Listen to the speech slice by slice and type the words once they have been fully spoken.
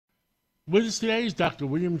With us today is Dr.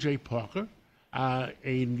 William J. Parker, a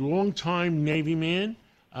longtime Navy man,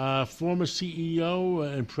 former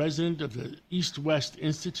CEO and president of the East-West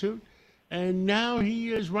Institute, and now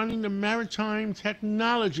he is running the Maritime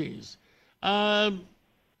Technologies. Mr.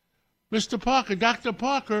 Parker, Dr.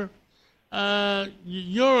 Parker,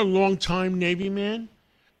 you're a longtime Navy man.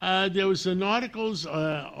 There was an articles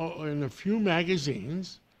in a few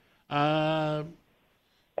magazines.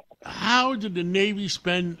 How did the Navy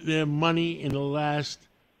spend their money in the last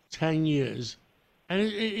 10 years? And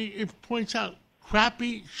it points out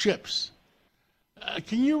crappy ships.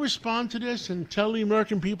 Can you respond to this and tell the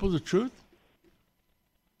American people the truth?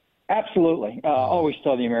 Absolutely. Always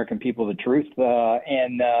tell the American people the truth.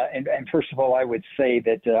 And first of all, I would say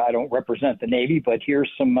that I don't represent the Navy, but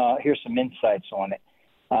here's some insights on it.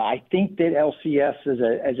 I think that LCS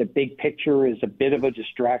as a big picture is a bit of a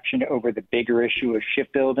distraction over the bigger issue of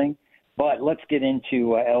shipbuilding. But let's get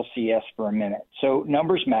into LCS for a minute. So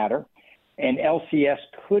numbers matter, and LCS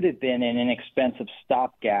could have been an inexpensive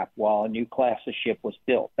stopgap while a new class of ship was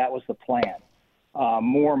built. That was the plan.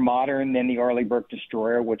 More modern than the Arleigh Burke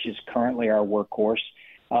destroyer, which is currently our workhorse.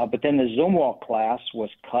 But then the Zumwalt class was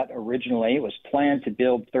cut originally. It was planned to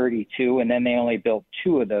build 32, and then they only built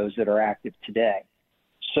 2 of those that are active today.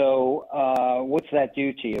 So what's that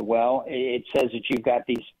do to you? Well, it says that you've got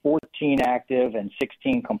these 14 active and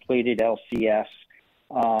 16 completed LCS,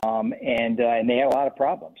 and they had a lot of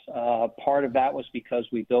problems. Part of that was because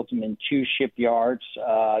we built them in 2 shipyards,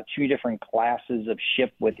 2 different classes of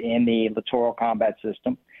ship within the littoral combat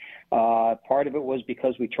system. Part of it was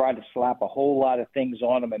because we tried to slap a whole lot of things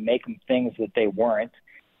on them and make them things that they weren't.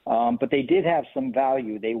 But they did have some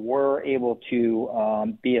value. They were able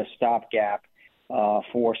to be a stopgap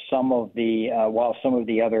for some of the while some of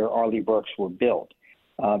the other Arleigh Burkes were built.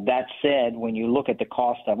 That said, when you look at the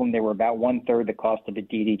cost of them, they were about 1/3 the cost of a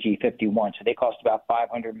DDG-51. So they cost about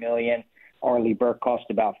 $500 million. Arleigh Burke cost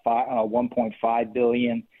about $1.5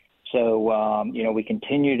 billion. So we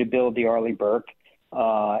continue to build the Arleigh Burke,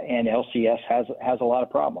 and LCS has a lot of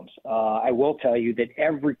problems. I will tell you that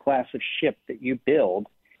every class of ship that you build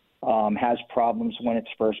has problems when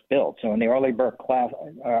it's first built. So when the Arleigh Burke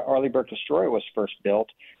destroyer was first built,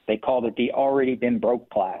 they called it the already been broke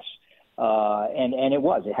class. And it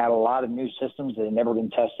was. It had a lot of new systems that had never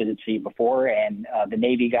been tested at sea before, and the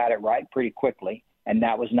Navy got it right pretty quickly, and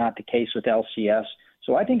that was not the case with LCS.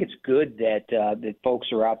 So I think it's good that that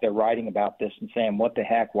folks are out there writing about this and saying, what the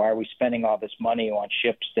heck, why are we spending all this money on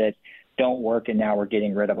ships that don't work and now we're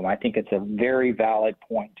getting rid of them? I think it's a very valid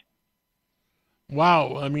point.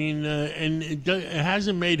 Wow, I mean, and it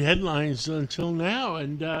hasn't made headlines until now.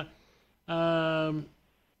 And can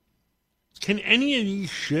any of these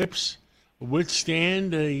ships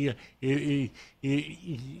withstand if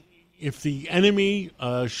the enemy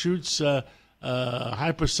shoots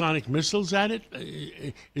hypersonic missiles at it?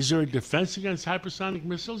 Is there a defense against hypersonic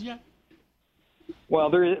missiles yet? Well,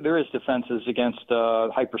 there is defenses against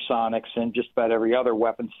hypersonics and just about every other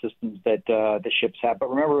weapon systems that the ships have. But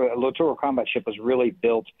remember, a littoral combat ship was really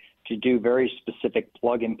built to do very specific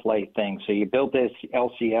plug-and-play things. So you built this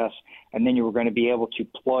LCS, and then you were going to be able to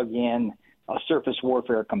plug in a surface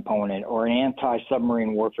warfare component or an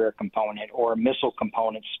anti-submarine warfare component or a missile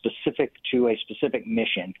component specific to a specific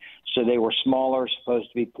mission. So they were smaller, supposed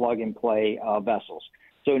to be plug-and-play vessels.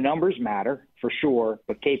 So numbers matter for sure,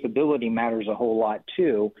 but capability matters a whole lot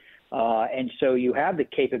too. And so you have the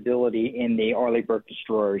capability in the Arleigh Burke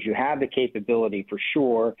destroyers. You have the capability for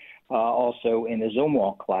sure also in the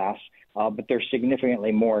Zumwalt class, but they're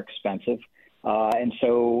significantly more expensive. And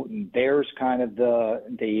so there's kind of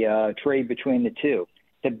the trade between the two.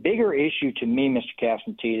 The bigger issue to me, Mr.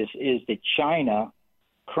 Castantides, is that China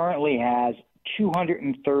currently has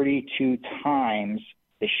 232 times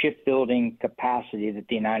the shipbuilding capacity that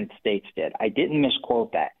the United States did. I didn't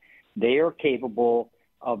misquote that. They are capable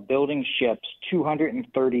of building ships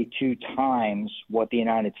 232 times what the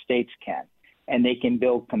United States can. And they can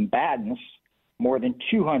build combatants more than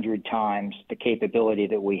 200 times the capability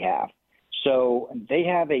that we have. So they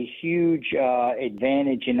have a huge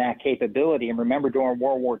advantage in that capability. And remember, during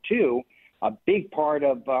World War II, a big part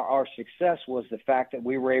of our success was the fact that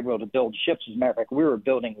we were able to build ships. As a matter of fact, we were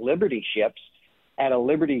building Liberty ships at a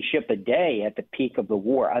Liberty ship a day at the peak of the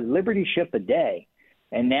war, a Liberty ship a day.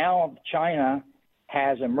 And now China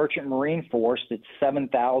has a merchant marine force that's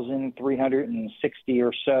 7,360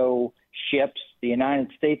 or so ships. The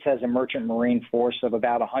United States has a merchant marine force of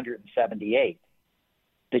about 178.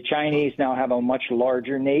 The Chinese now have a much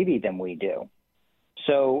larger Navy than we do.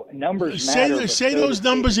 So numbers matter. Say those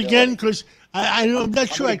numbers again, because I'm not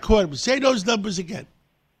sure I caught them. Say those numbers again.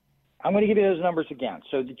 I'm going to give you those numbers again.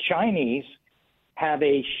 So the Chinese have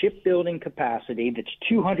a shipbuilding capacity that's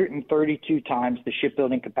 232 times the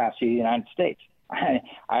shipbuilding capacity of the United States.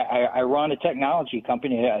 I run a technology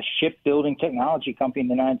company, a shipbuilding technology company in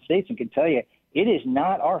the United States, and can tell you it is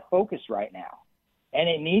not our focus right now, and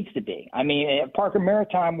it needs to be. I mean, at Parker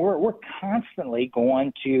Maritime, we're constantly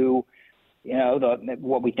going to,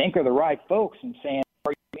 what we think are the right folks and saying,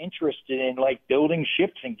 are you interested in building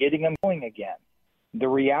ships and getting them going again? The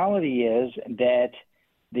reality is that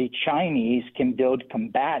the Chinese can build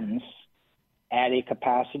combatants at a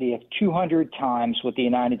capacity of 200 times what the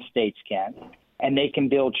United States can, and they can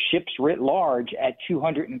build ships writ large at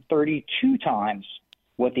 232 times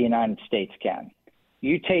what the United States can.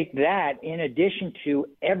 You take that in addition to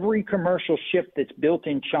every commercial ship that's built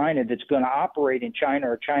in China that's going to operate in China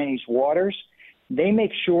or Chinese waters, they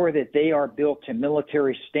make sure that they are built to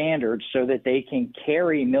military standards so that they can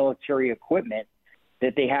carry military equipment,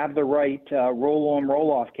 that they have the right roll-on,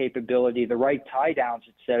 roll-off capability, the right tie-downs,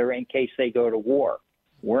 et cetera, in case they go to war.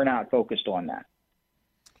 We're not focused on that.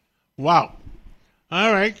 Wow.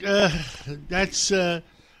 All right. That's a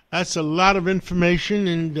lot of information,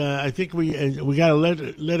 and I think we got to let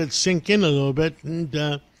it sink in a little bit.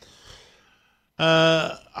 And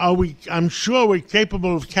I'm sure we're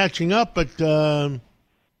capable of catching up, but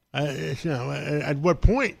at what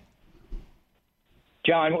point?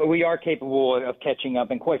 John, we are capable of catching up,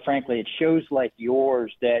 and quite frankly, it shows like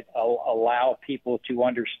yours that allow people to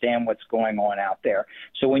understand what's going on out there.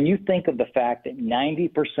 So when you think of the fact that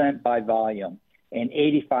 90% by volume and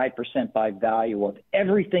 85% by value of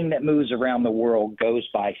everything that moves around the world goes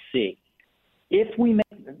by sea, if we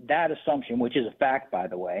make that assumption, which is a fact, by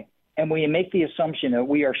the way, and we make the assumption that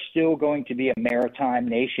we are still going to be a maritime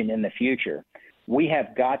nation in the future, we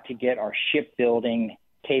have got to get our shipbuilding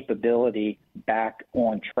capability back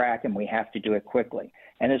on track, and we have to do it quickly.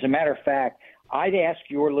 And as a matter of fact, I'd ask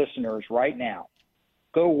your listeners right now,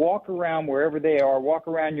 go walk around wherever they are, walk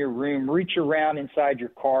around your room, reach around inside your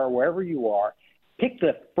car, wherever you are, pick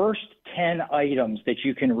the first 10 items that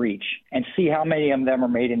you can reach and see how many of them are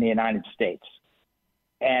made in the United States.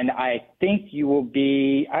 And I think you will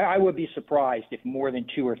be, I would be surprised if more than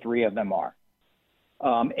 2 or 3 of them are.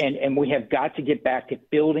 And we have got to get back to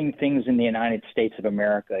building things in the United States of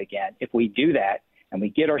America again. If we do that and we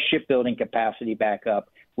get our shipbuilding capacity back up,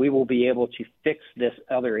 we will be able to fix this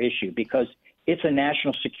other issue, because it's a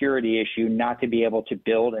national security issue not to be able to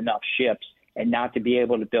build enough ships and not to be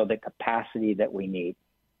able to build the capacity that we need.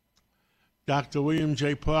 Dr. William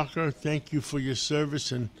J. Parker, thank you for your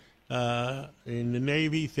service in the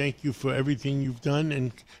Navy. Thank you for everything you've done,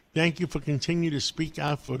 and thank you for continuing to speak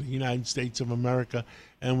out for the United States of America,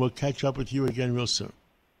 and we'll catch up with you again real soon.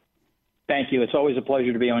 Thank you. It's always a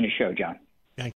pleasure to be on your show, John.